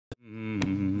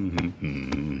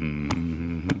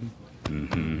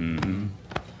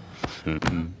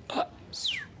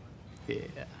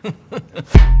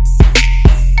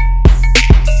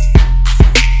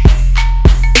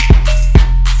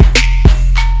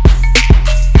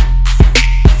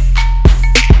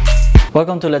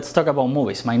Welcome to Let's Talk About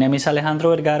Movies. My name is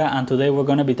Alejandro Vergara and today we're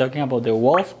going to be talking about The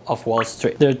Wolf of Wall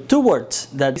Street. There are two words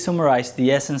that summarize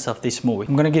the essence of this movie.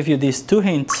 I'm going to give you these two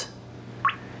hints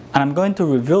and I'm going to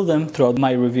reveal them throughout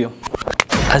my review.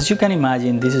 As you can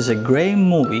imagine, this is a great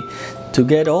movie to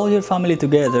get all your family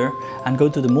together and go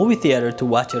to the movie theater to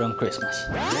watch it on Christmas.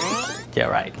 Yeah,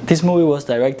 right. This movie was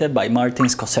directed by Martin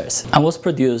Scorsese and was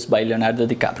produced by Leonardo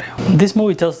DiCaprio. This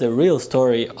movie tells the real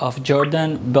story of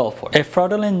Jordan Belfort, a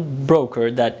fraudulent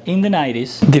broker that in the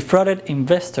 90s defrauded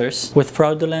investors with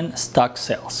fraudulent stock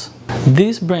sales.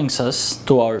 This brings us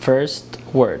to our first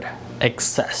word: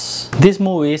 excess. This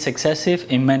movie is excessive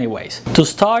in many ways. To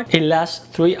start, it lasts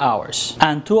 3 hours,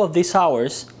 and 2 of these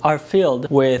hours are filled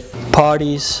with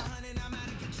parties,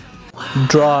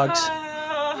 drugs,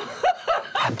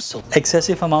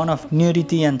 excessive amount of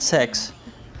nudity and sex,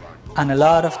 and a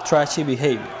lot of trashy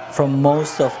behavior from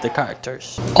most of the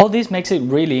characters. All this makes it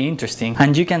really interesting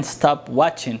and you can stop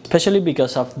watching, especially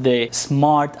because of the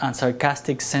smart and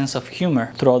sarcastic sense of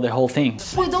humor throughout the whole thing.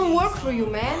 We don't work for you,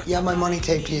 man. You have my money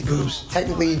taped to your boobs.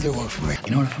 Technically, you do work for me.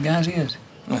 You know what a fugazi is?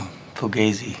 No,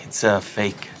 fugazi. It's a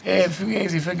fake. Yeah,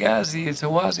 fugazi, it's a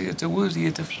wazi, it's a woozy,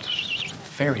 it's a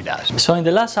fairy dust. So in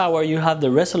the last hour you have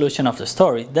the resolution of the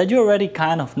story that you already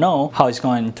kind of know how it's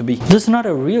going to be. There's not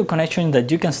a real connection that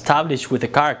you can establish with the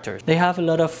characters. They have a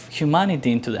lot of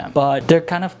humanity into them, but they're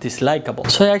kind of dislikable.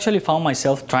 So I actually found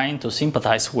myself trying to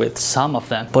sympathize with some of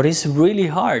them, but it's really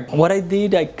hard. What I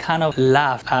did, I kind of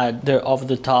laughed at their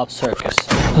over-the-top circus.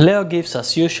 Leo gives,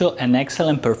 as usual, an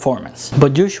excellent performance,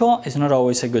 but usual is not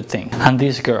always a good thing. And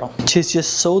this girl, she's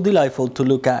just so delightful to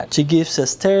look at. She gives a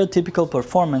stereotypical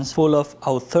performance full of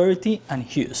authority and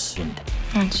hues.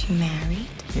 Aren't you married?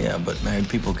 Yeah, but married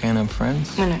people can't have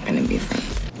friends. We're not gonna be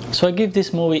friends. So I give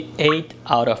this movie 8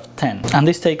 out of 10. And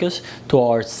this takes us to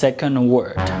our second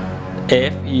word: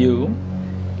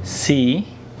 F-U-C,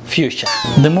 fuchsia.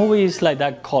 The movie is like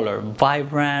that color,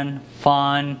 vibrant,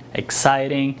 fun,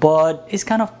 exciting, but it's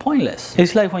kind of pointless.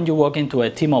 It's like when you walk into a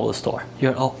T-Mobile store.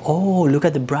 You're, oh, look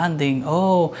at the branding,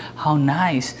 oh, how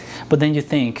nice. But then you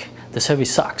think, the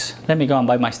service sucks. Let me go and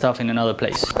buy my stuff in another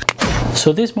place.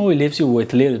 So this movie leaves you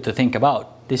with little to think about,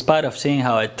 despite of seeing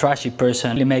how a trashy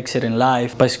person really makes it in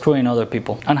life by screwing other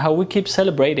people, and how we keep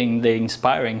celebrating the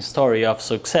inspiring story of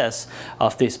success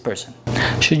of this person.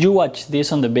 Should you watch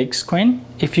this on the big screen?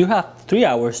 If you have 3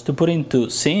 hours to put into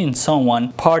seeing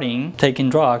someone partying, taking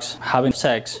drugs, having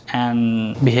sex,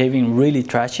 and behaving really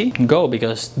trashy, go,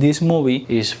 because this movie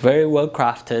is very well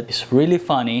crafted, it's really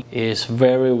funny, it's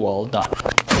very well done.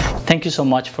 Thank you so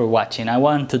much for watching. I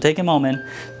want to take a moment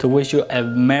to wish you a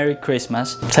Merry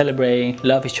Christmas. Celebrate,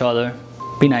 love each other,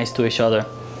 be nice to each other,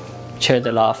 share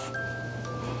the love,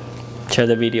 share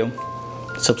the video,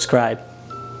 subscribe,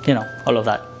 you know, all of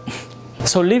that.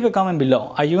 So leave a comment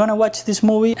below. Are you gonna watch this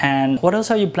movie? And what else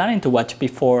are you planning to watch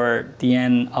before the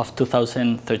end of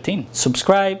 2013?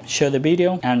 Subscribe, share the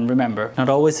video, and remember, not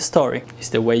always the story, it's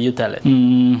the way you tell it.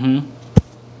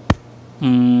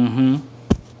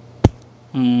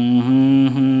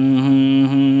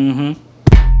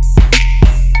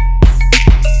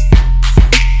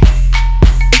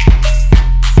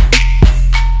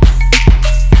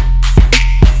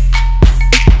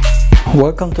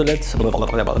 Welcome to Let's by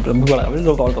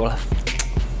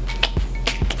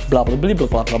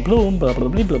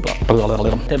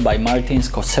Martin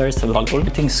Scorsese.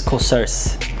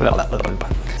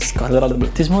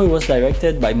 This movie was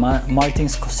directed by Martin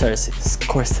Scorsese.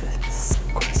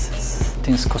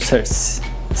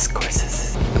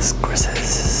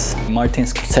 Martin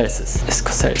Scorsese.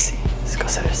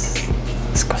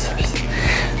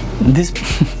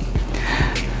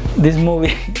 This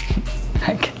movie